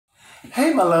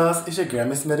Hey my loves, it's your girl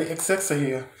Miss Medic XX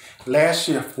here. Last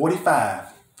year,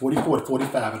 44 to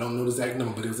 45, I don't know the exact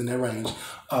number, but it was in that range.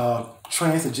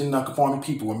 Trans and gender non-conforming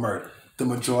people were murdered. The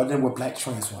majority of them were black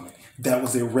trans women. That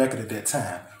was their record at that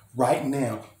time. Right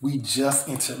now, we just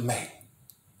entered May.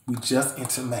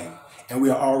 And we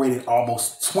are already at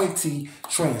almost 20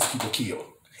 trans people killed.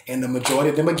 And the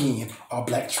majority of them, again, are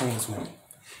black trans women.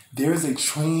 There is a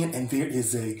trend and there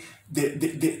is a...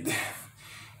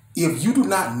 If you do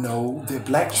not know that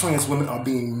black trans women are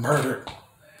being murdered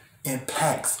in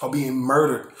packs, are being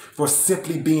murdered for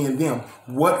simply being them,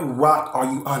 what rock are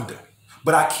you under?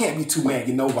 But I can't be too mad.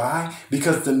 You know why?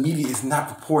 Because the media is not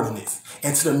reporting this.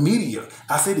 And to the media,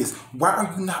 I say this, why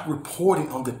are you not reporting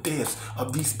on the deaths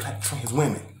of these black trans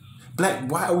women?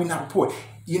 Why are we not reporting?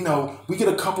 You know, we get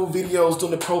a couple videos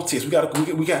during the protest. We got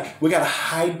a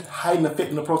hiding effect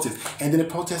in the protest. And then the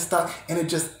protest stopped and it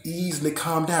just easily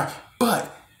calmed down.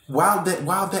 But while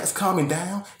that's calming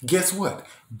down, guess what?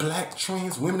 Black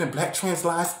trans women and black trans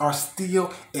lives are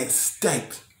still at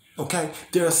stake. Okay?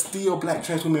 There are still black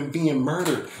trans women being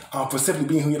murdered for simply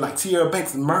being who you like. Tierra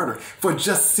Banks murdered for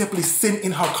just simply sitting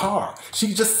in her car.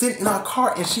 She just sitting in her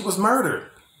car and she was murdered.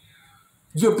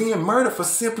 You're being murdered for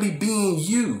simply being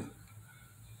you.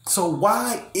 So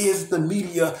why is the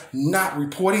media not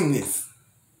reporting this?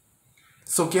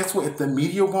 So guess what? If the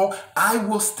media won't, I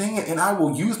will stand and I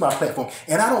will use my platform.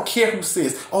 And I don't care who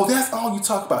says, oh, that's all you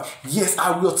talk about. Yes,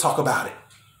 I will talk about it.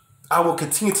 I will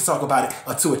continue to talk about it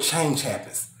until a change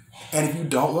happens. And if you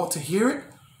don't want to hear it,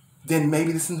 then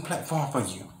maybe this isn't the platform for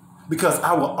you. Because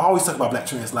I will always talk about black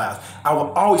trans lives. I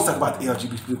will always talk about the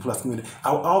LGBT plus community.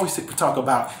 I will always talk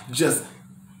about just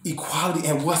equality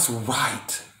and what's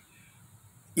right.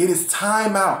 It is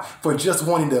time out for just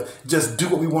wanting to just do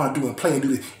what we want to do and play and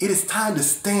do this. It is time to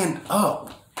stand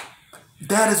up.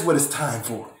 That is what it's time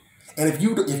for. And if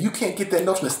you can't get that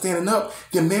notion of standing up,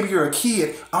 then maybe you're a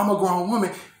kid. I'm a grown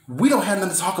woman. We don't have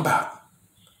nothing to talk about.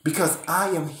 Because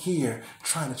I am here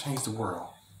trying to change the world.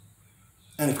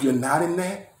 And if you're not in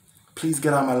that, please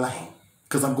get out of my lane.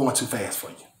 Because I'm going too fast for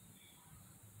you.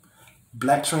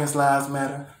 Black trans lives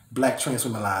matter. Black trans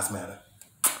women lives matter.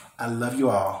 I love you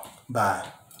all. Bye.